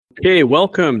Okay,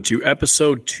 welcome to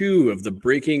episode 2 of the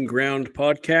Breaking Ground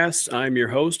podcast. I'm your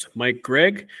host, Mike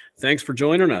Gregg. Thanks for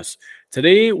joining us.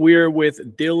 Today, we are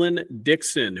with Dylan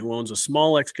Dixon, who owns a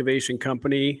small excavation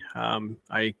company.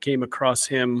 I came across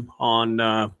him on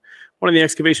one of the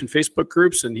excavation Facebook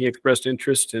groups, and he expressed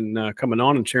interest in coming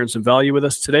on and sharing some value with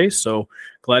us today. So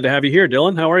glad to have you here,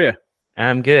 Dylan. How are you?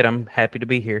 I'm good. I'm happy to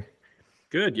be here.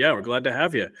 Good. Yeah, we're glad to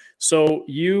have you. So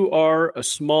you are a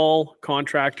small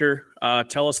contractor.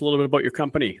 Tell us a little bit about your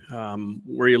company.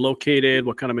 Where are you located?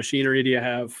 What kind of machinery do you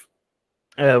have?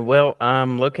 Well,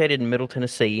 I'm located in Middle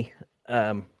Tennessee,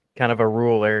 kind of a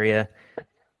rural area,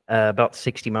 about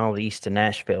 60 miles east of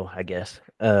Nashville, I guess.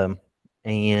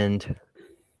 And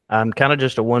I'm kind of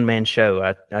just a one-man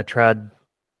show. I tried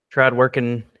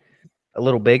working a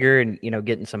little bigger and,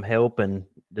 getting some help, and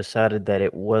decided that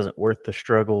it wasn't worth the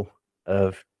struggle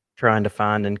of trying to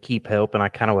find and keep help. And I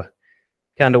kind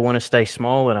of want to stay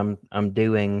small, and I'm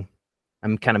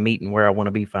kind of meeting where I want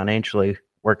to be financially,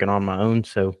 working on my own.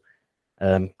 So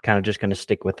kind of just going to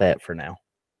stick with that for now.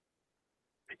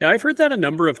 Yeah, I've heard that a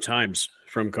number of times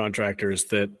from contractors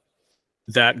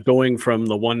that going from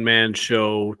the one-man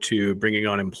show to bringing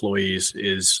on employees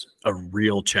is a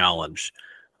real challenge.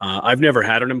 I've never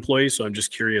had an employee, so I'm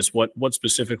just curious, what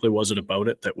specifically was it about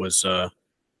it that was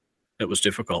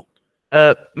difficult?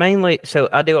 Mainly, so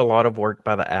I do a lot of work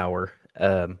by the hour.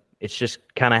 It's just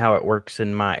kind of how it works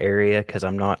in my area, because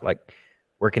I'm not like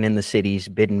working in the cities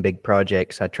bidding big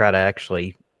projects. I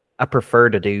prefer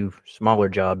to do smaller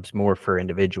jobs more for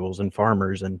individuals and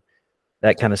farmers and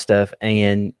that kind of stuff.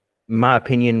 And in my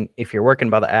opinion, if you're working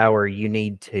by the hour, you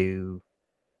need to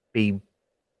be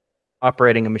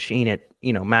operating a machine at,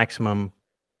 maximum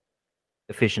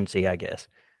efficiency, I guess.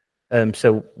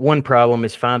 So one problem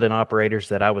is finding operators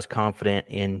that I was confident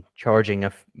in charging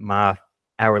my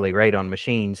hourly rate on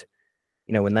machines,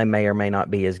 when they may or may not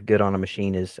be as good on a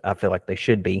machine as I feel like they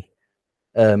should be.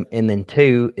 And then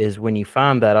two is, when you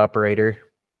find that operator,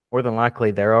 more than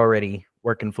likely they're already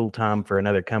working full time for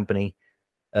another company,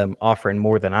 offering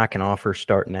more than I can offer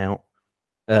starting out.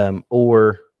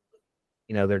 Or,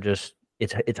 they're just,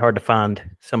 it's hard to find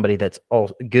somebody that's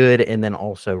all good and then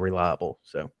also reliable.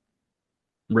 So.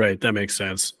 Right, that makes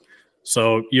sense.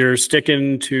 So you're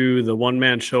sticking to the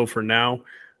one-man show for now.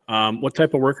 What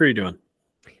type of work are you doing?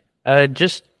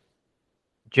 Just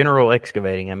general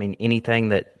excavating. I mean, anything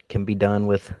that can be done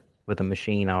with a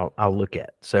machine, I'll look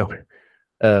at. So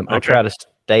I try to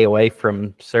stay away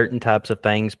from certain types of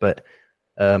things, but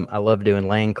I love doing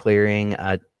land clearing.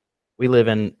 We live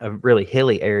in a really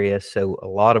hilly area, so a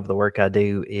lot of the work I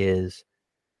do is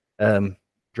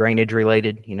drainage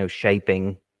related,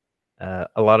 shaping.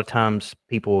 A lot of times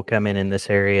people will come in this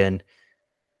area, and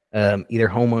either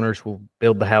homeowners will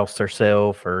build the house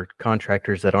themselves, or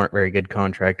contractors that aren't very good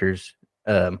contractors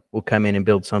will come in and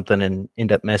build something and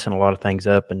end up messing a lot of things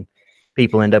up. And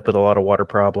people end up with a lot of water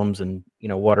problems and,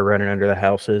 water running under the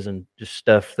houses and just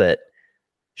stuff that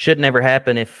should never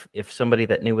happen if somebody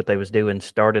that knew what they was doing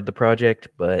started the project.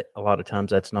 But a lot of times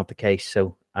that's not the case.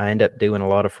 So I end up doing a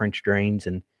lot of French drains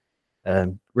and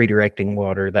redirecting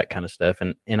water, that kind of stuff.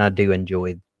 And I do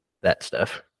enjoy that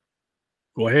stuff.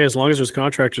 Well, hey, as long as there's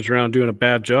contractors around doing a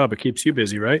bad job, it keeps you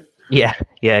busy, right? Yeah,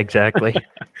 exactly.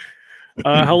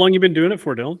 How long you been doing it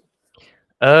for, Dylan?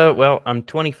 Well, I'm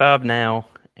 25 now,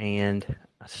 and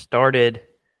I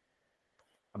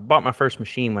bought my first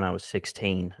machine when I was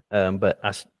 16. But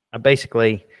I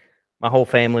basically, my whole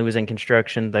family was in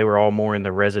construction. They were all more in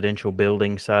the residential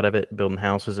building side of it, building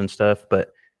houses and stuff.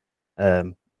 But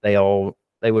they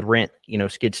would rent,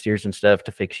 skid steers and stuff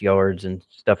to fix yards and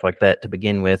stuff like that to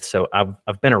begin with. So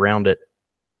I've been around it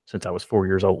since I was 4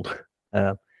 years old.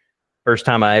 First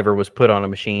time I ever was put on a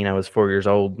machine, I was 4 years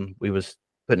old, and we was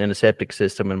putting in a septic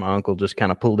system, and my uncle just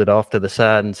kind of pulled it off to the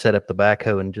side and set up the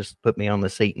backhoe and just put me on the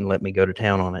seat and let me go to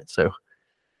town on it. So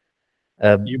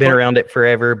you've been around it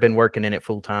forever, been working in it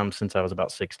full time since I was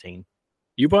about 16.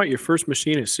 You bought your first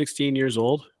machine at 16 years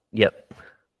old? Yep.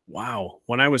 Wow.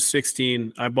 When I was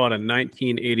 16, I bought a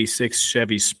 1986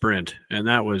 Chevy Sprint, and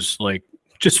that was like,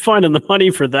 just finding the money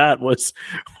for that was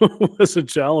a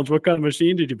challenge. What kind of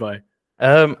machine did you buy?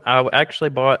 I actually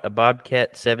bought a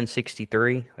Bobcat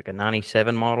 763, like a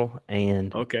 97 model.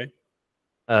 And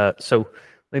so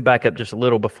let me back up just a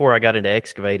little. Before I got into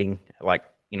excavating, like,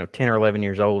 10 or 11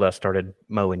 years old, I started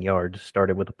mowing yards.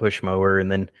 Started with a push mower and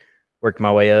then worked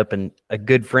my way up. And a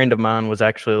good friend of mine was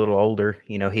actually a little older.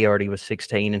 He already was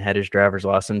 16 and had his driver's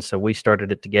license. So we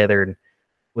started it together and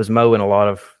was mowing a lot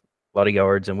of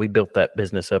yards. And we built that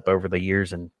business up over the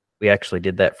years. And we actually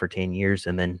did that for 10 years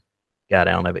and then got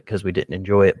out of it because we didn't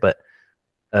enjoy it. But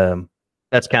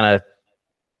that's kind of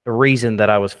the reason that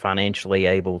I was financially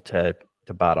able to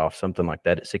bite off something like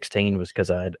that at 16 was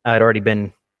because I'd already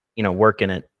been,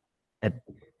 working at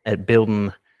at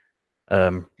building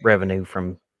revenue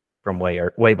from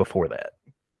way before that.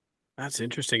 That's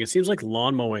interesting. It seems like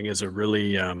lawn mowing is a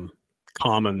really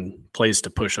common place to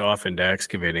push off into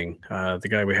excavating. The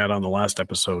guy we had on the last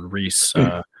episode, Reese,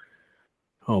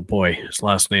 oh boy, his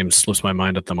last name slips my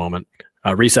mind at the moment.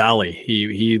 Reese Alley.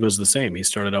 He was the same. He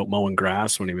started out mowing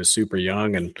grass when he was super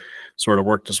young and sort of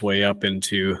worked his way up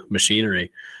into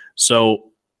machinery.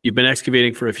 So you've been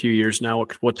excavating for a few years now.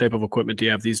 What type of equipment do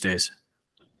you have these days?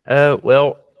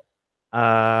 Well,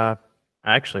 I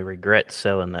actually regret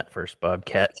selling that first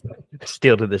Bobcat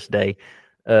still to this day.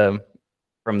 Um,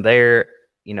 from there,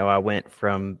 I went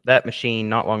from that machine.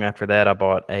 Not long after that, I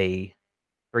bought a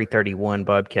 331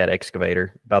 Bobcat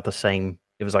excavator, about the same.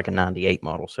 It was like a 98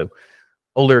 model. So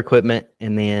older equipment.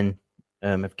 And then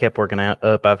I've kept working up.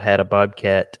 I've had a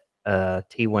Bobcat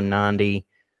T190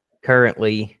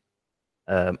 currently.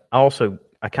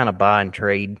 I kind of buy and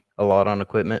trade a lot on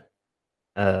equipment.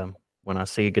 When I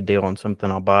see a good deal on something,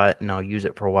 I'll buy it and I'll use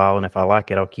it for a while. And if I like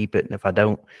it, I'll keep it. And if I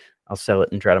don't, I'll sell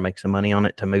it and try to make some money on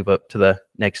it to move up to the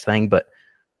next thing. But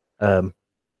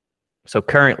so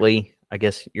currently, I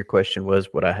guess your question was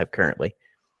what I have currently.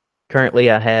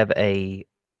 Currently, I have a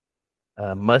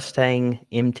Mustang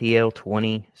MTL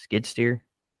 20 skid steer.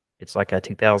 It's like a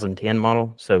 2010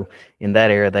 model. So in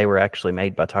that era, they were actually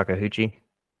made by Takeuchi.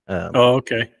 Oh,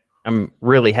 okay. I'm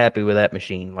really happy with that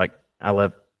machine. Like, I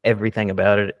love everything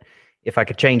about it. If I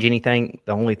could change anything,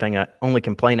 the only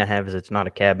complaint I have is it's not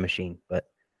a cab machine, but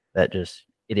it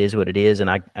is what it is. And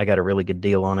I got a really good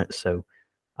deal on it. So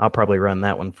I'll probably run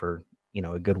that one for,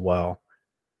 a good while.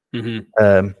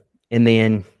 Mm-hmm. And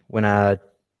then when I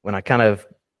kind of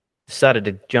decided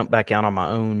to jump back out on my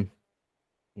own,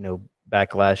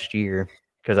 back last year,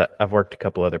 because I've worked a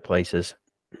couple other places.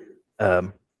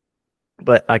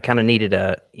 But I kind of needed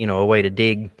a way to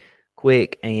dig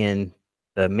quick, and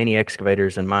the mini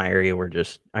excavators in my area were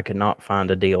I could not find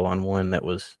a deal on one that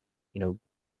was,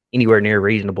 anywhere near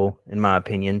reasonable in my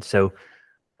opinion. So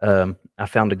I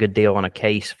found a good deal on a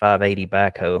Case 580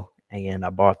 backhoe, and I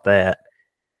bought that,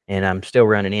 and I'm still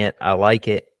running it. I like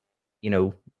it.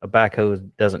 A backhoe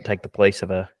doesn't take the place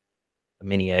of a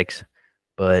mini X,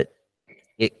 but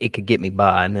it could get me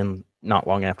by. And then not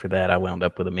long after that, I wound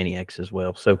up with a mini X as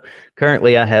well. So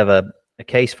currently I have a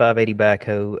Case 580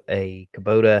 backhoe, a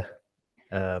Kubota,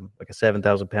 like a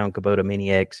 7,000 pound Kubota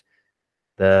mini X,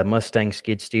 the Mustang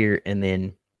skid steer, and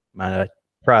then my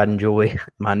pride and joy,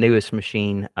 my newest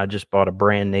machine. I just bought a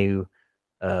brand new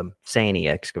Sany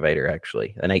excavator,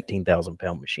 actually, an 18,000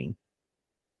 pound machine.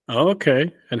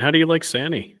 Okay. And how do you like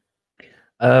Sany?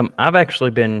 I've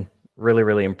actually been really,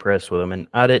 really impressed with them. And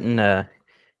I didn't, a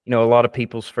lot of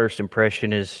people's first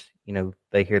impression is,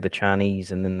 they hear the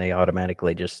Chinese and then they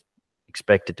automatically just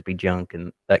expect it to be junk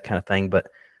and that kind of thing. But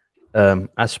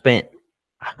I spent,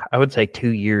 I would say, 2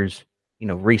 years,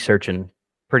 researching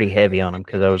pretty heavy on them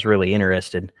because I was really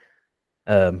interested.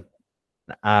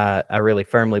 I really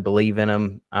firmly believe in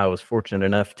them. I was fortunate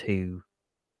enough to,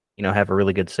 have a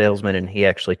really good salesman, and he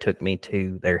actually took me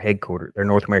to their headquarters, their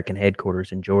North American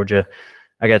headquarters in Georgia.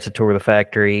 I got to tour the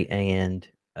factory and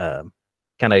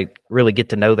kind of really get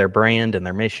to know their brand and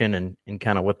their mission and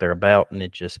kind of what they're about. And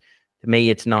it just, to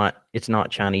me, it's not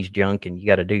Chinese junk, and you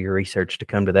got to do your research to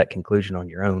come to that conclusion on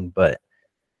your own. But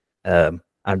I'm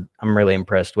really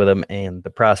impressed with them, and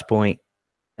the price point.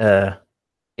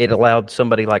 It allowed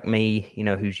somebody like me,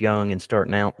 who's young and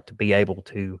starting out, to be able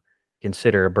to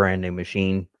consider a brand new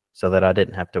machine, so that I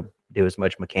didn't have to do as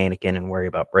much mechanicing and worry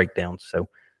about breakdowns. So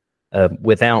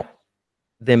without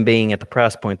them being at the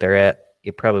price point they're at,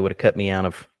 it probably would have cut me out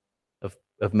of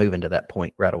moving to that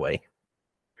point right away.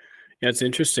 Yeah, it's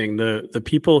interesting. The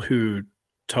people who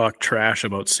talk trash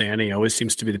about Sany always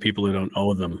seems to be the people who don't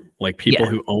own them. Like, people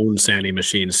who own Sany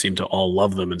machines seem to all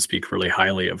love them and speak really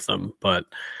highly of them. But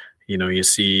you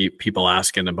see people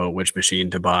asking about which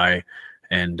machine to buy,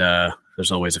 and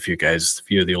there's always a few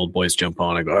of the old boys jump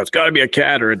on and go, "It's got to be a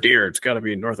cat or a deer. It's got to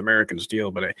be North American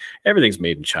steel." But everything's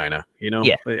made in China.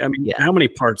 Yeah. I mean, how many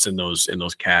parts in those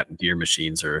cat and deer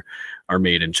machines are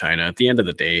made in China? At the end of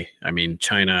the day, I mean,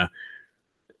 China,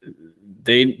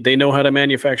 they know how to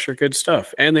manufacture good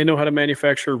stuff, and they know how to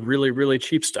manufacture really, really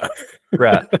cheap stuff.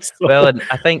 Right. Well, and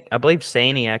I believe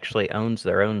Sany actually owns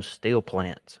their own steel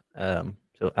plants.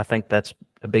 So I think that's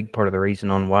a big part of the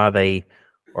reason on why they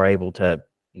are able to,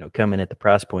 come in at the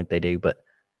price point they do. But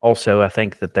also, I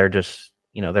think that they're just,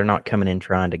 they're not coming in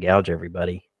trying to gouge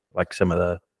everybody like some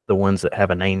of the ones that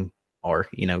have a name are,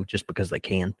 just because they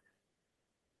can.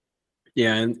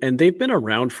 Yeah, and they've been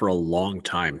around for a long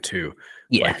time too.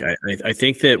 Yeah. Like I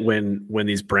think that when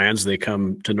these brands they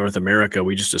come to North America,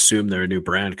 we just assume they're a new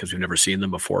brand because we've never seen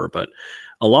them before. But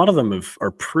a lot of them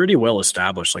are pretty well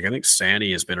established. Like I think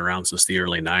Sany has been around since the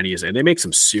early '90s, and they make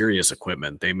some serious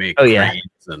equipment. They make Oh yeah.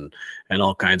 cranes and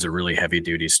all kinds of really heavy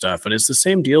duty stuff. And it's the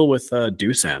same deal with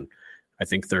Doosan. I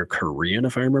think they're Korean,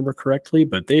 if I remember correctly,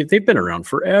 but they've been around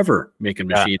forever making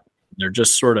Right. machines. They're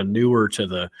just sort of newer to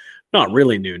the not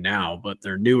really new now, but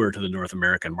they're newer to the North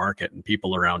American market. And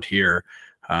people around here,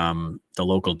 the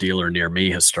local dealer near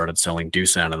me has started selling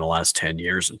Doosan in the last 10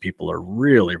 years, and people are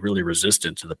really, really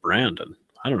resistant to the brand. And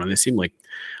I don't know, they seem like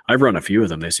I've run a few of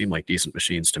them. They seem like decent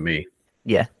machines to me.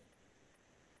 Yeah.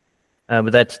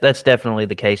 But that's definitely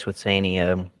the case with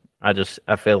Sany.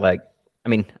 I feel like, I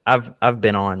mean, I've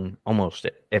been on almost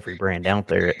every brand out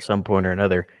there at some point or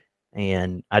another,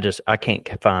 and I can't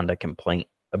find a complaint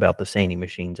about the Sany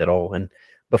machines at all. And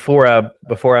before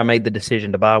I made the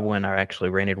decision to buy one, I actually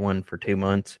rented one for 2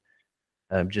 months,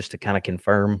 just to kind of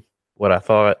confirm what I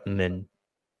thought, and then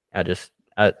I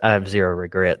have zero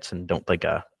regrets, and don't think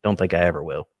I ever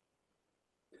will.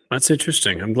 That's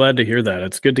interesting. I'm glad to hear that.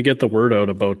 It's good to get the word out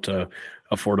about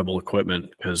affordable equipment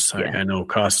because Yeah. I know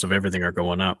costs of everything are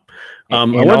going up. And, I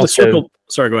and wanted to also circle.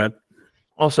 Sorry, go ahead.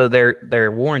 also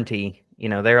their warranty,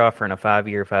 they're offering a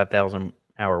 5-year, 5,000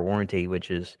 hour warranty, which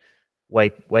is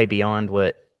way beyond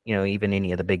what even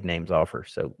any of the big names offer.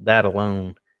 So that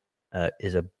alone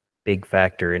is a big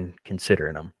factor in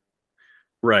considering them.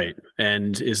 Right.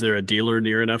 And is there a dealer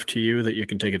near enough to you that you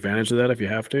can take advantage of that if you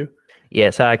have to?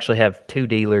 Yes, I actually have two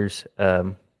dealers,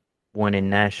 one in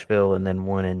Nashville and then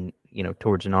one in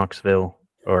towards Knoxville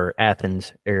or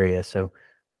Athens area. So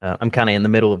I'm kind of in the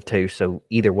middle of two. So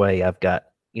either way, I've got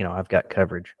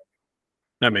coverage.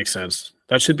 That makes sense.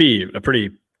 That should be a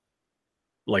pretty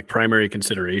like primary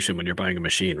consideration when you're buying a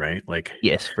machine, right? Like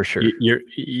Yes, for sure.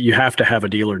 you have to have a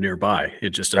dealer nearby.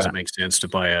 It just doesn't Right. make sense to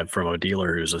buy it from a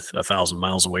dealer who's 1,000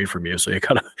 miles away from you. So you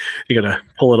gotta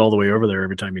pull it all the way over there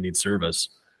every time you need service.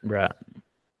 Right.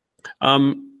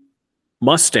 Um,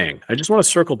 Mustang. I just want to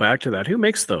circle back to that. Who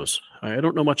makes those? I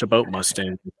don't know much about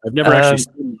Mustang. I've never actually Um,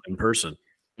 seen them in person.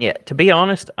 yeah, to be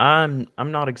honest, I'm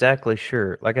not exactly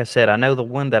sure. Like I said, I know the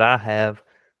one that I have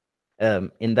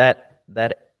in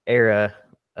that era,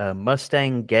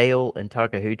 Mustang, Gale, and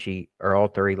Takeuchi are all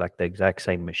three like the exact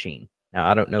same machine. Now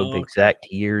I don't know the Okay. exact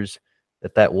years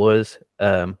that was,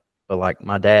 but like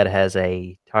my dad has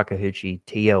a Takeuchi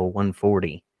TL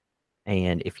 140,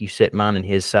 and if you set mine and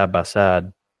his side by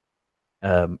side,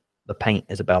 the paint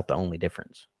is about the only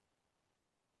difference.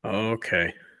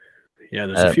 Okay. Yeah,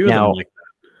 there's a few of them Now like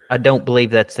I don't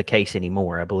believe that's the case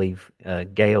anymore. I believe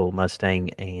Gale, Mustang,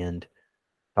 and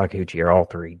Takeuchi are all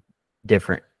three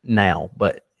different now,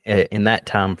 but in that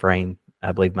time frame,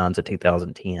 I believe mine's a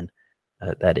 2010.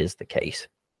 That is the case.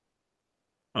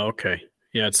 that. Okay.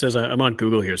 Yeah, it says I'm on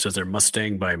Google here. It says they're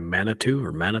Mustang by Manitou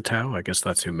or Manitou. I guess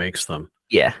that's who makes them.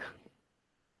 Yeah.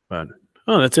 But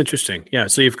oh, that's interesting. Yeah,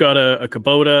 so you've got a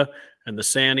Kubota and the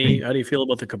Sany. How do you feel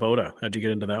about the Kubota? How'd you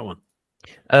get into that one?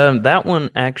 That one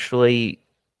actually,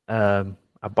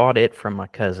 I bought it from my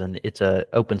cousin. It's a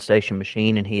open station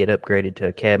machine, and he had upgraded to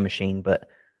a cab machine. But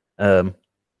um,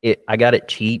 I got it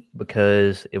cheap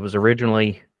because it was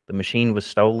originally the machine was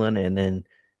stolen, and then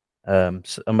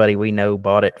somebody we know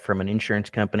bought it from an insurance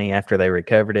company after they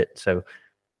recovered it. So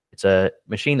it's a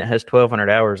machine that has 1,200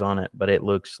 hours on it, but it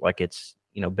looks like it's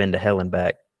been to hell and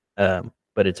back.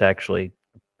 But it's actually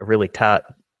a really tight,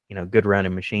 good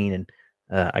running machine, and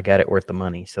I got it worth the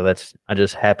money. So I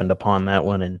just happened upon that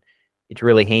one, and it's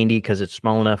really handy because it's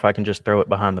small enough. I can just throw it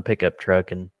behind the pickup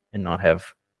truck and not have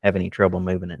any trouble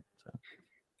moving it. So.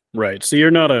 Right. So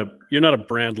you're not a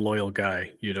brand loyal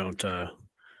guy. You don't only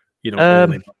Um,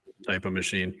 buy the type of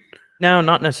machine. no,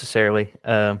 not necessarily.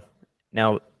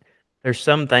 Now there's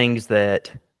some things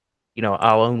that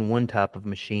I'll own one type of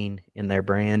machine in their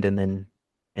brand, and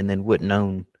then wouldn't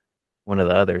own one of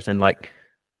the others. And like,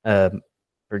 um,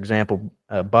 for example,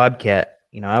 Bobcat.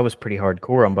 I was pretty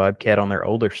hardcore on Bobcat on their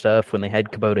older stuff when they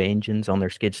had Kubota engines on their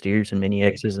skid steers and mini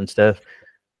X's and stuff.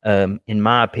 In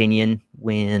my opinion,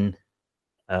 when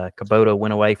Kubota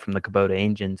went away from the Kubota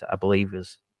engines, I believe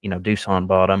is Doosan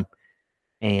bought them,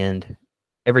 and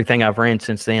everything I've ran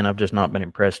since then, I've just not been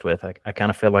impressed with. I kind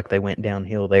of feel like they went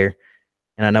downhill there,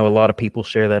 and I know a lot of people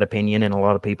share that opinion, and a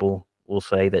lot of people will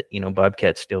say that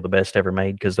Bobcat's still the best ever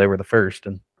made because they were the first,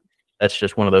 and that's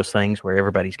just one of those things where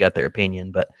everybody's got their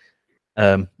opinion. But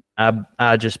um,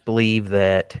 I just believe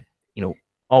that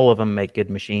all of them make good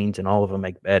machines and all of them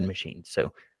make bad machines.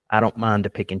 So I don't mind to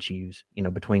pick and choose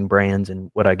between brands and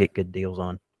what I get good deals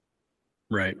on.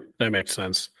 Right. That makes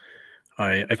sense.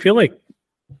 I feel like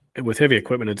with heavy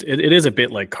equipment, it is a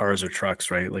bit like cars or trucks,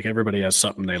 right? Like everybody has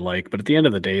something they like, but at the end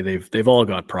of the day, they've all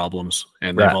got problems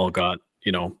and they've Right. all got,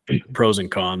 pros and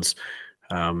cons.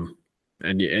 Um,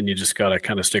 and you just got to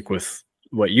kind of stick with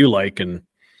what you like. And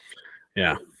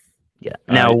yeah. Yeah.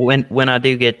 Uh, Now, when I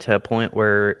do get to a point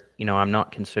where, I'm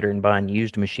not considering buying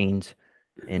used machines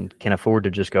and can afford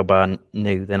to just go buy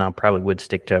new, then I probably would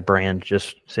stick to a brand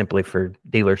just simply for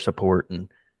dealer support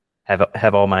and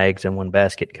have all my eggs in one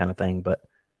basket kind of thing. But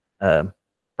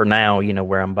for now,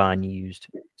 where I'm buying used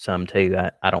some too,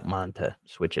 I don't mind to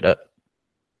switch it up.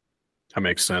 that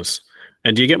makes sense.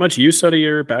 And do you get much use out of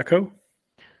your backhoe?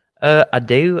 I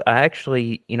do. I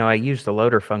actually, I use the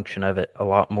loader function of it a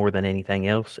lot more than anything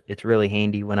else. It's really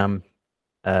handy when I'm,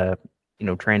 uh,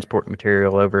 transporting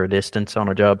material over a distance on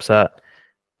a job site.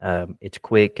 It's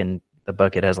quick and the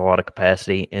bucket has a lot of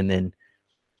capacity. And then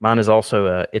mine is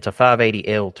also it's a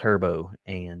 580L turbo,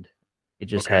 and it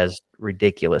just Okay. has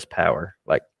ridiculous power.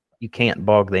 Like you can't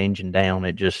bog the engine down.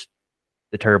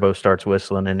 The turbo starts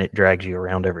whistling and it drags you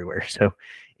around everywhere. So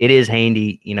it is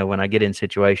handy, when I get in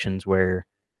situations where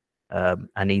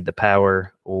I need the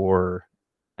power. Or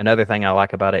another thing I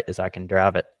like about it is I can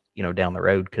drive it, down the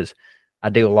road, because I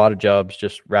do a lot of jobs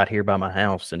just right here by my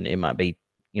house, and it might be,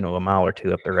 a mile or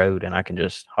two up the road, and I can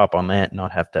just hop on that and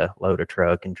not have to load a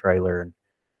truck and trailer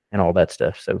and all that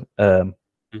stuff. So Mhm.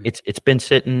 it's been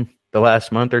sitting the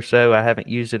last month or so. I haven't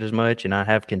used it as much, and I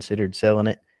have considered selling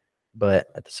it, but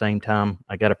at the same time,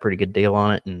 I got a pretty good deal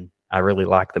on it, and I really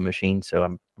like the machine, so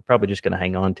I'm probably just going to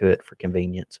hang on to it for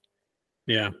convenience.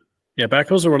 Yeah. Yeah.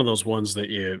 Backhoes are one of those ones that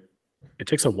it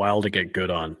takes a while to get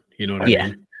good on. You know what I Yeah,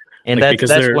 mean? and Like, that's because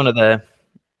that's they're, one of the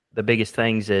biggest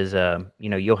things is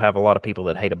you'll have a lot of people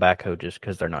that hate a backhoe just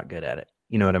because they're not good at it.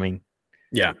 You know what I mean?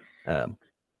 yeah, Um,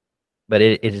 but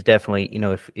it is definitely,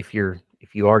 if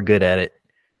you are good at it,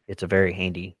 it's a very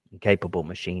handy and capable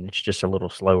machine. It's just a little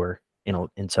slower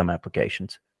in some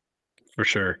applications. for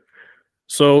sure.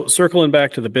 So, circling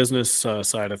back to the business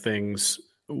side of things,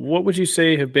 what would you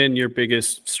say have been your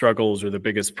biggest struggles or the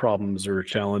biggest problems or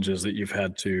challenges that you've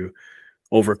had to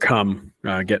overcome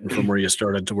getting from where you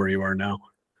started to where you are now?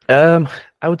 Um,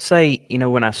 I would say,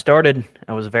 when I started,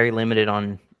 I was very limited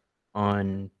on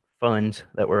funds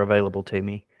that were available to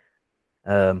me.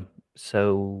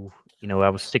 So, I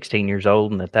was 16 years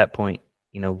old, and at that point,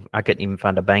 I couldn't even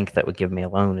find a bank that would give me a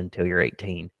loan until you're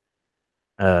 18.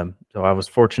 So I was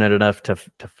fortunate enough to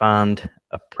find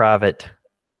a private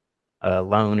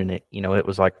loan, and it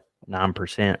was like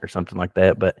 9% or something like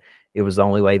that. But it was the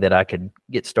only way that I could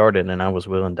get started, and I was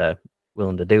willing to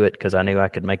do it because I knew I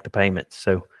could make the payments.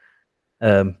 So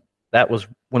um, that was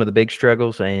one of the big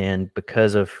struggles, and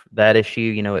because of that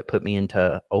issue, it put me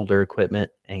into older equipment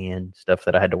and stuff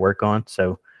that I had to work on.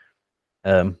 So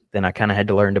then I kind of had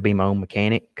to learn to be my own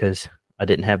mechanic because I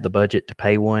didn't have the budget to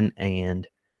pay one, and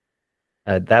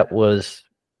that was,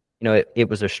 it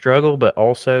was a struggle, but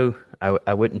also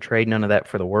I wouldn't trade none of that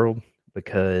for the world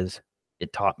because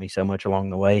it taught me so much along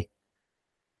the way.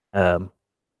 Um,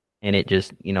 and it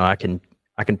just, I can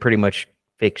pretty much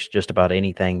fix just about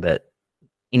any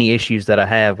issues that I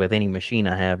have with any machine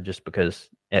I have, just because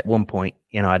at one point,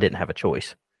 I didn't have a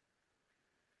choice.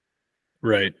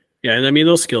 Right. Yeah. And I mean,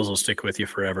 those skills will stick with you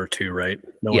forever too, right?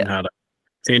 Knowing Yeah. how to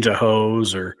change a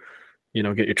hose or,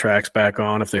 get your tracks back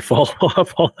on if they fall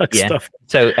off, all that Yeah. stuff.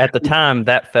 So at the time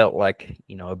that felt like,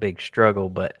 a big struggle,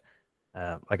 but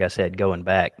like I said, going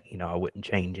back, I wouldn't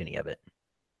change any of it.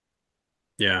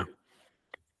 Yeah.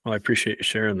 Well, I appreciate you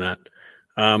sharing that.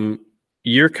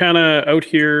 You're kind of out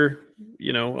here,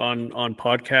 on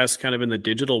podcasts, kind of in the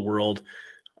digital world.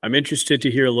 I'm interested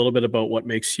to hear a little bit about what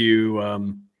makes you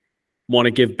want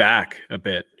to give back a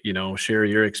bit. Share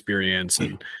your experience.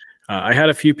 And I had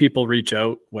a few people reach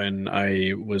out when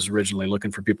I was originally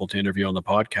looking for people to interview on the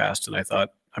podcast, and I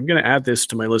thought I'm going to add this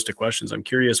to my list of questions. I'm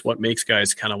curious what makes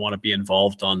guys kind of want to be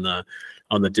involved on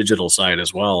the digital side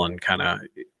as well, and kind of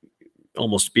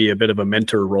almost be a bit of a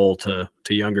mentor role to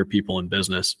younger people in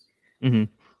business. hmm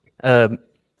Um,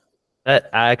 that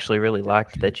I actually really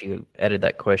liked that you added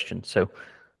that question. So,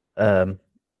 um,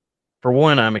 for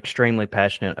one, I'm extremely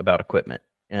passionate about equipment.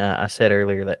 I said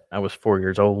earlier that I was 4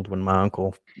 years old when my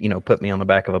uncle, put me on the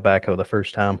back of a backhoe the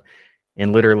first time,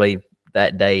 and literally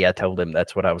that day I told him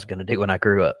that's what I was going to do when I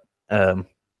grew up.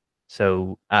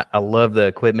 So I love the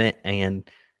equipment, and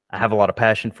I have a lot of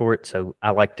passion for it. So I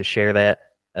like to share that.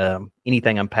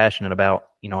 Anything I'm passionate about,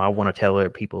 I want to tell other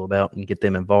people about and get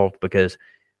them involved because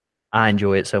I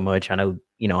enjoy it so much. I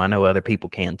know other people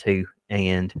can too.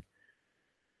 And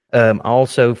I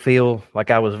also feel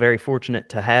like I was very fortunate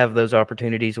to have those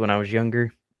opportunities when I was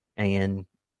younger. And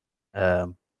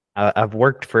I've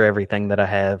worked for everything that I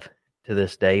have to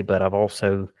this day, but I've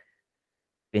also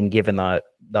been given the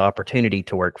opportunity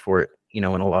to work for it, in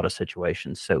a lot of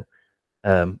situations. So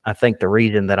I think the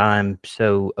reason that I'm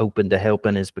so open to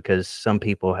helping is because some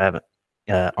people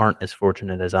aren't as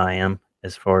fortunate as I am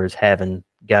as far as having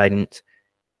guidance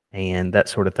and that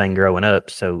sort of thing growing up.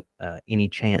 So any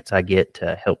chance I get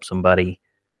to um,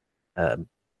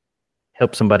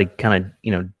 help somebody kind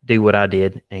of do what I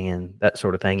did and that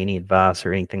sort of thing, any advice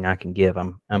or anything I can give,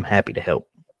 I'm happy to help.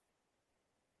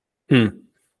 I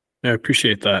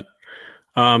appreciate that.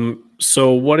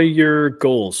 So what are your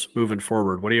goals moving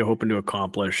forward? What are you hoping to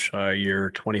accomplish?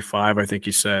 You're 25, I think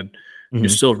you said. You're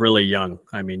still really young.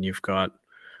 I mean, you've got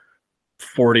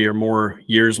 40 or more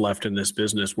years left in this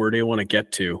business. Where do you want to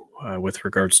get to with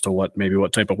regards to what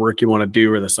type of work you want to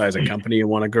do or the size of company you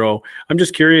want to grow? I'm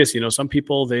just curious, some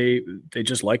people, they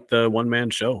just like the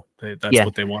one-man show. That's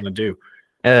what they want to do.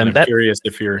 And I'm curious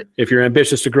if you're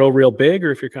ambitious to grow real big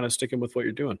or if you're kind of sticking with what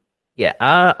you're doing. Yeah,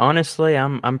 honestly,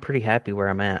 I'm pretty happy where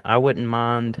I'm at. I wouldn't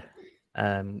mind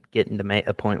getting to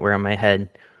a point where I may had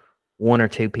one or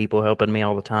two people helping me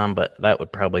all the time, but that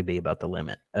would probably be about the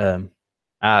limit.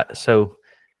 So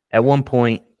at one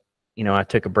point, I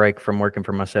took a break from working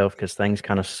for myself because things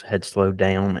kind of had slowed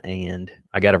down, and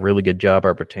I got a really good job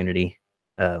opportunity.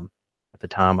 At the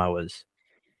time, I was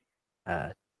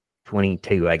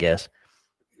 22, I guess,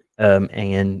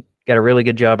 and got a really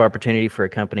good job opportunity for a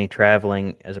company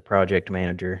traveling as a project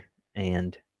manager,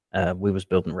 and we was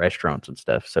building restaurants and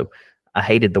stuff. So I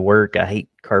hated the work. I hate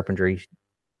carpentry.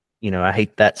 I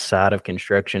hate that side of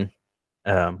construction.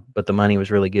 But the money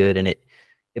was really good, and it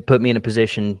put me in a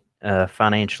position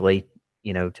financially,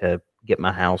 to get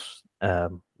my house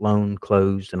loan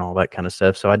closed and all that kind of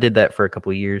stuff. So I did that for a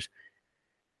couple of years.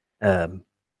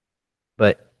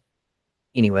 But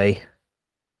anyway,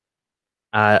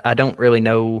 I don't really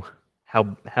know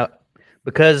how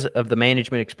because of the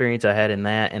management experience I had in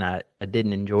that, and I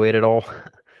didn't enjoy it at all.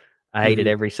 I hated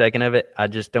every second of it. I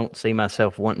just don't see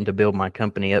myself wanting to build my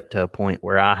company up to a point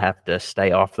where I have to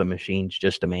stay off the machines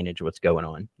just to manage what's going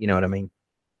on. You know what I mean?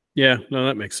 Yeah, no,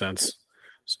 that makes sense.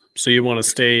 So you want to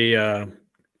stay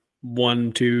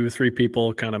 1, 2, 3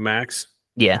 people kind of max?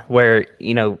 Yeah, where,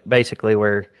 basically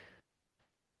where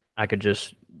I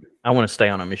want to stay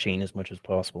on a machine as much as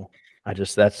possible.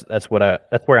 That's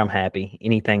where I'm happy.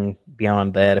 Anything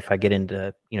beyond that, if I get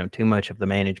into, too much of the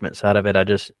management side of it,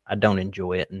 I don't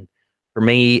enjoy it. And for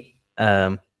me,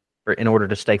 in order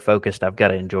to stay focused, I've got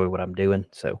to enjoy what I'm doing.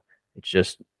 So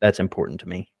that's important to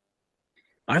me.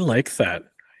 I like that.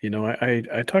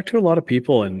 I talk to a lot of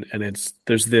people and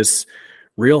there's this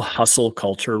real hustle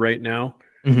culture right now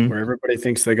where everybody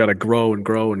thinks they got to grow and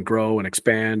grow and grow and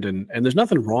expand. And there's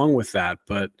nothing wrong with that,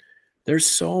 but there's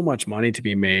so much money to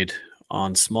be made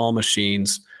on small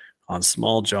machines, on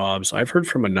small jobs. I've heard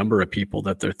from a number of people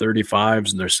that their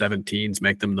 35s and their 17s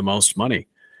make them the most money.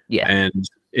 Yeah. And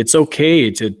it's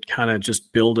okay to kind of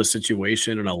just build a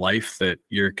situation and a life that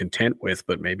you're content with,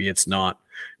 but maybe it's not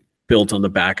built on the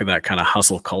back of that kind of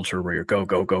hustle culture where you're go,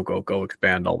 go, go, go, go,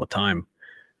 expand all the time.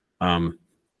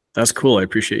 That's cool. I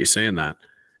appreciate you saying that.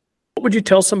 What would you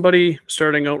tell somebody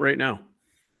starting out right now?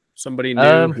 Somebody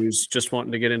new who's just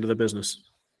wanting to get into the business?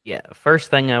 Yeah.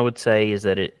 First thing I would say is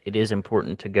that it is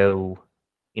important to go,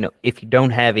 if you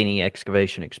don't have any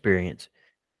excavation experience,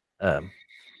 the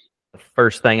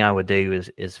first thing I would do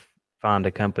is find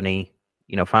a company,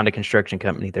 find a construction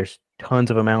company. There's tons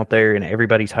of them out there and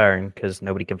everybody's hiring because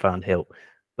nobody can find help.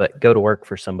 But go to work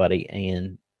for somebody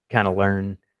and kind of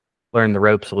learn the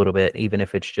ropes a little bit, even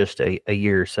if it's just a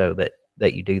year or so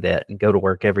that you do that, and go to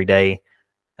work every day,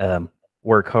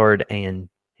 work hard and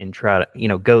try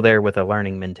to, go there with a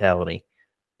learning mentality.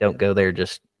 Don't go there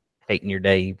just hating your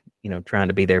day, trying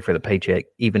to be there for the paycheck.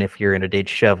 Even if you're in a ditch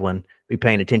shoveling, be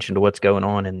paying attention to what's going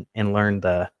on and learn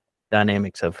the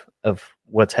dynamics of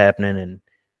what's happening and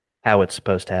how it's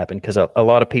supposed to happen. Because a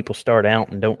lot of people start out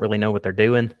and don't really know what they're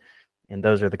doing. And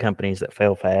those are the companies that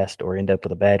fail fast or end up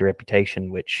with a bad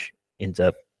reputation, which ends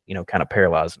up, kind of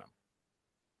paralyzing them.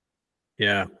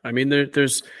 Yeah. I mean,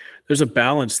 there's a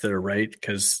balance there, right?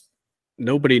 Because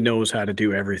nobody knows how to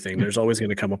do everything. There's always going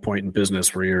to come a point in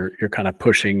business where you're kind of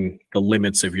pushing the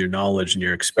limits of your knowledge and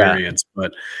your experience. Yeah.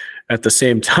 But at the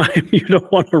same time, you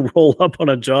don't want to roll up on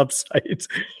a job site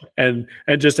and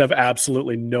just have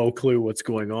absolutely no clue what's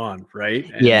going on, right?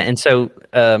 And so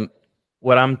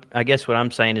what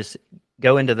I'm saying is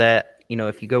go into that,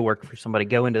 if you go work for somebody,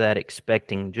 go into that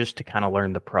expecting just to kind of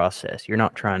learn the process. You're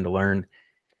not trying to learn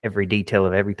every detail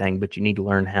of everything, but you need to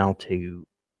learn how to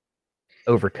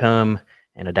overcome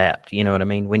and adapt. You know what I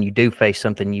mean? When you do face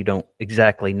something you don't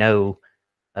exactly know,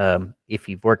 If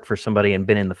you've worked for somebody and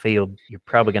been in the field, you're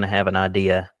probably going to have an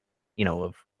idea,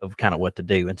 of kind of what to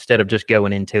do instead of just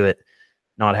going into it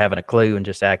not having a clue and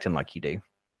just acting like you do.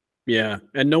 Yeah,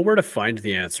 and know where to find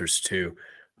the answers too.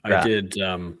 I Right. did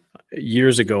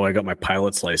years ago. I got my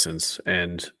pilot's license,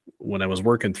 and when I was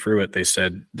working through it, they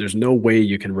said there's no way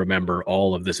you can remember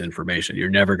all of this information. You're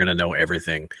never going to know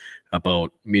everything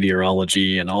about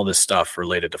meteorology and all this stuff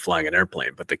related to flying an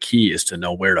airplane. But the key is to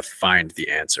know where to find the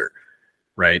answer,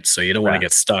 right? So you don't want to Right.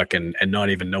 get stuck and not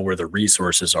even know where the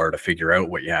resources are to figure out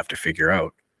what you have to figure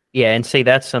out. Yeah, and see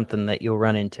that's something that you'll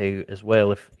run into as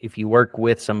well if you work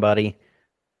with somebody.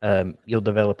 You'll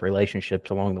develop relationships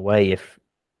along the way if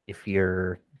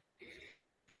you're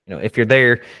if you're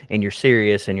there and you're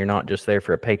serious and you're not just there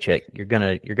for a paycheck, you're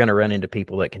gonna run into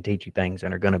people that can teach you things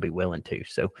and are gonna be willing to.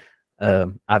 So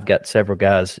I've got several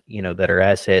guys that are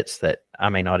assets that I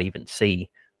may not even see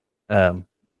um,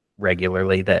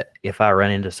 regularly. That if I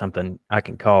run into something, I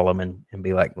can call them and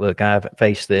be like, "Look, I haven't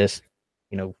faced this.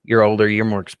 You're older, you're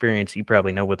more experienced, you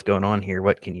probably know what's going on here.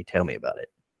 What can you tell me about it?"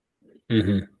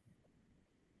 Hmm.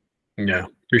 Yeah,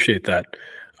 appreciate that.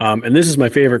 And this is my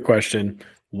favorite question.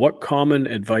 What common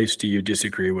advice do you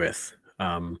disagree with?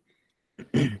 I'm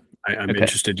Okay.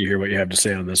 interested to hear what you have to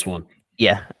say on this one.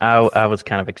 Yeah, I was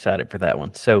kind of excited for that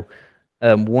one. So,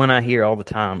 one I hear all the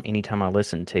time, anytime I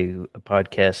listen to a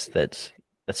podcast that's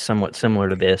somewhat similar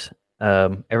to this,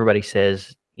 everybody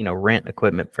says, rent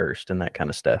equipment first and that kind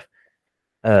of stuff.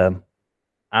 Um,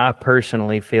 I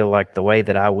personally feel like the way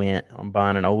that I went on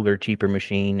buying an older, cheaper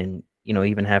machine and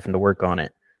even having to work on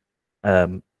it,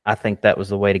 I think that was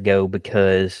the way to go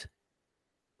because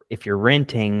if you're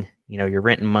renting, you're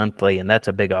renting monthly, and that's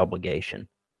a big obligation.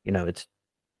 It's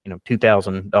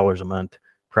 $2,000 a month,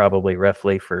 probably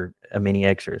roughly for a mini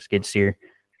X or a skid steer,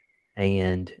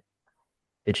 and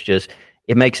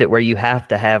it makes it where you have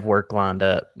to have work lined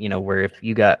up. Where if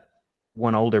you got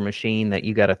one older machine that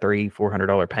you got a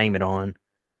 $300-400 payment on,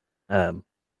 um,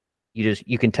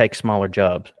 you can take smaller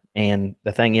jobs. And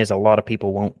the thing is, a lot of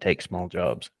people won't take small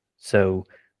jobs, so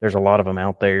there's a lot of them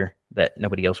out there that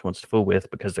nobody else wants to fool with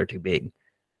because they're too big,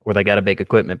 or they got a big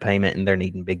equipment payment and they're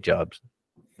needing big jobs,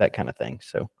 that kind of thing.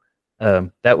 So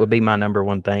that would be my number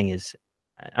one thing. Is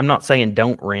I'm not saying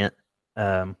don't rent,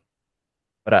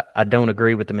 but I don't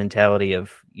agree with the mentality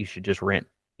of you should just rent.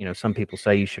 Some people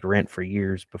say you should rent for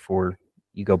years before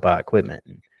you go buy equipment.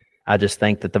 And I just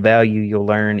think that the value you'll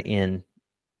learn in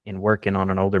working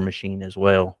on an older machine as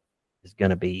well is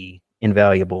going to be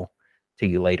invaluable to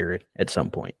you later at some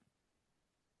point.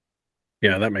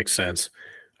 Yeah, that makes sense.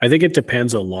 I think it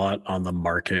depends a lot on the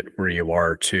market where you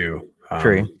are too.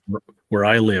 True. Where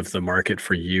I live, the market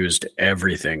for used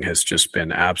everything has just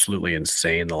been absolutely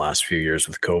insane the last few years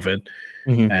with COVID.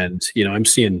 Mm-hmm. And, I'm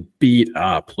seeing beat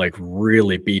up, like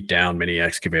really beat down mini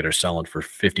excavators selling for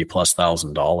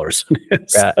 $50,000+.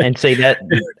 Right. Like, And see that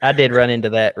I did run into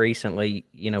that recently,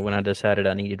 when I decided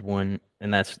I needed one,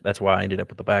 and that's why I ended up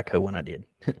with the backhoe when I did.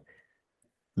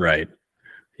 right.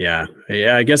 Yeah.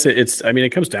 Yeah. I guess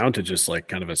it comes down to just like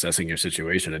kind of assessing your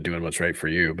situation and doing what's right for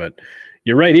you. But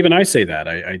you're right. Even I say that.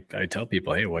 I tell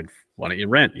people, hey, why don't you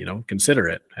rent? Consider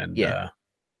it. And Yeah.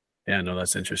 yeah, no,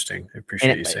 that's interesting. I appreciate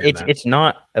And you saying it's that. it's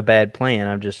not a bad plan.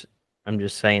 I'm just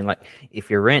saying, like,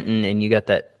 if you're renting and you got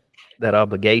that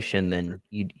obligation, then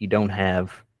you don't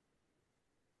have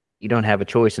a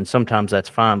choice. And sometimes that's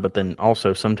fine, but then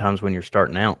also sometimes when you're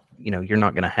starting out, you're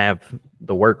not going to have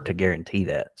the work to guarantee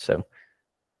that. So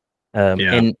Yeah.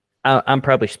 and I'm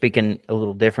probably speaking a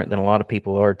little different than a lot of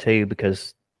people are too,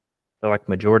 because I feel like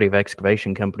majority of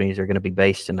excavation companies are going to be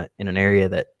based in an area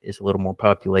that is a little more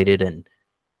populated and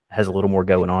has a little more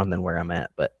going on than where I'm at.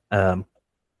 But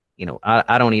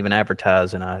I don't even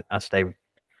advertise, and I stay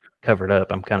covered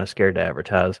up. I'm kind of scared to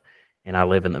advertise, and I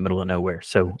live in the middle of nowhere,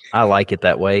 so I like it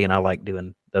that way, and I like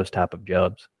doing those type of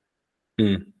jobs.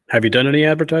 Have you done any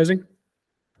advertising?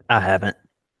 I haven't.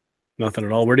 Nothing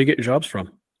at all. Where do you get your jobs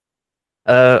from?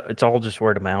 It's all just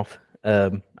word of mouth.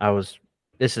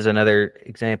 This is another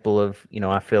example of,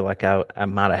 I feel like I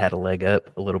might have had a leg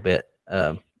up a little bit,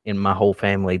 in my whole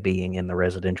family being in the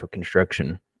residential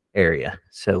construction area.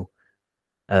 So,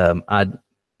 when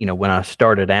I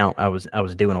started out, I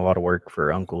was doing a lot of work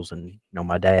for uncles and,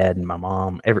 my dad and my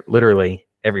mom, literally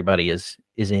everybody is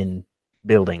in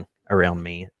building around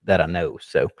me that I know.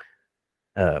 So,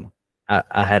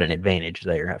 I had an advantage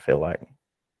there, I feel like.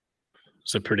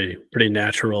 It's a pretty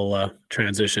natural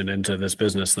transition into this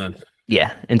business then.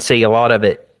 Yeah, and see a lot of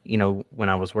it, when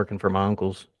I was working for my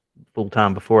uncles full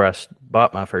time before I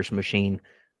bought my first machine,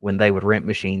 when they would rent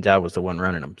machines, I was the one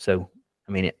running them. So,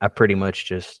 I pretty much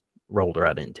just rolled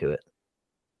right into it.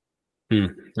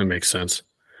 That makes sense.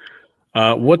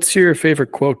 What's your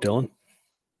favorite quote, Dylan?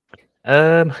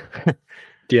 Um,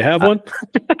 Do you have one?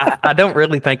 I don't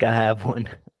really think I have one.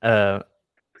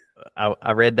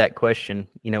 I read that question,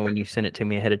 when you sent it to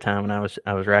me ahead of time, and I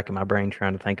was racking my brain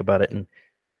trying to think about it. And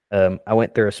I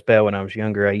went through a spell when I was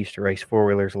younger. I used to race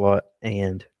four-wheelers a lot,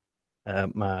 and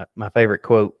my favorite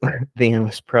quote then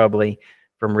was probably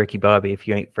from Ricky Bobby: "If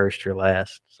you ain't first, you're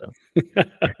last." So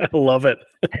I love it.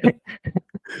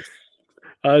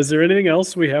 Is there anything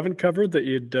else we haven't covered that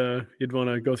you'd want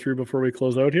to go through before we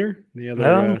close out here? Any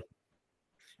other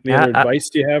advice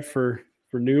do you have for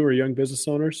new or young business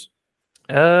owners?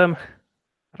 I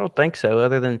don't think so.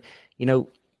 Other than,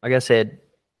 like I said,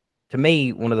 to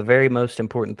me, one of the very most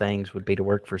important things would be to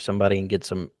work for somebody and get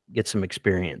some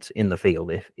experience in the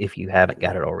field if you haven't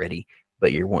got it already,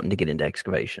 but you're wanting to get into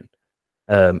excavation.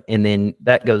 And then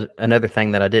that goes another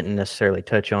thing that I didn't necessarily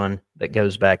touch on that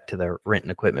goes back to the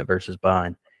renting equipment versus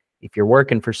buying. If you're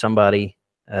working for somebody,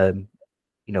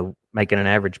 making an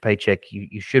average paycheck,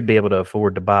 you should be able to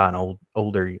afford to buy an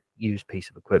older used piece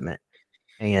of equipment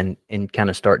and kind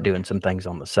of start doing some things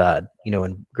on the side,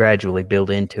 and gradually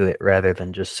build into it rather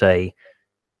than just say,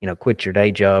 quit your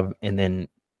day job and then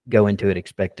go into it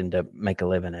expecting to make a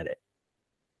living at it.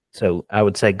 So I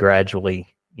would say gradually,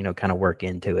 kind of work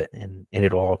into it, and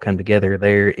it'll all come together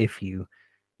there if you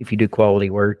do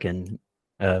quality work and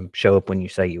show up when you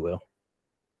say you will.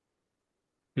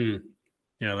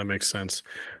 Yeah, that makes sense.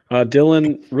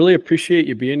 Dylan, really appreciate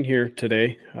you being here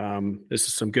today. This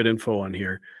is some good info on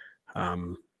here.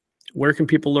 Where can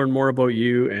people learn more about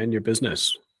you and your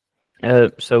business?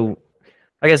 So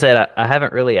like I said, I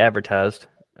haven't really advertised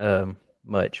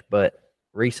much, but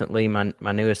recently my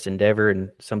newest endeavor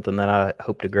and something that I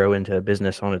hope to grow into a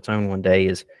business on its own one day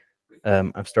is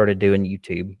I've started doing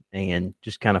YouTube and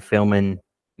just kind of filming,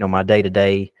 my day to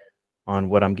day on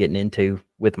what I'm getting into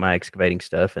with my excavating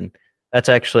stuff. And that's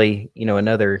actually,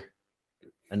 another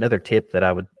tip that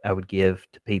I would give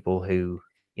to people who,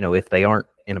 if they aren't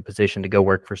in a position to go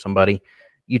work for somebody,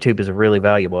 YouTube is a really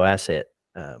valuable asset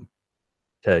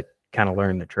to kind of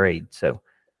learn the trade. So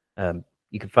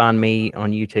you can find me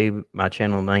on YouTube. My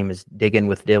channel name is Digging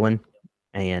with Dylan,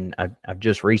 and I've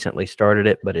just recently started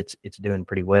it, but it's doing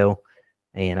pretty well,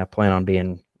 and I plan on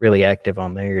being really active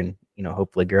on there and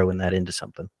hopefully growing that into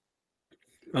something.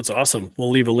 That's awesome.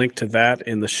 We'll leave a link to that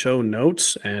in the show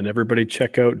notes, and everybody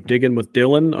check out Digging with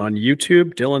Dylan on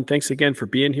YouTube. Dylan, thanks again for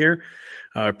being here.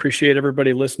 I appreciate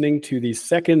everybody listening to the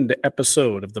second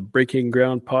episode of the Breaking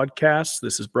Ground podcast.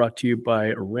 This is brought to you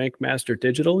by Rankmaster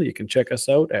Digital. You can check us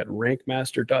out at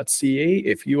rankmaster.ca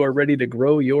if you are ready to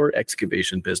grow your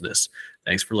excavation business.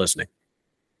 Thanks for listening.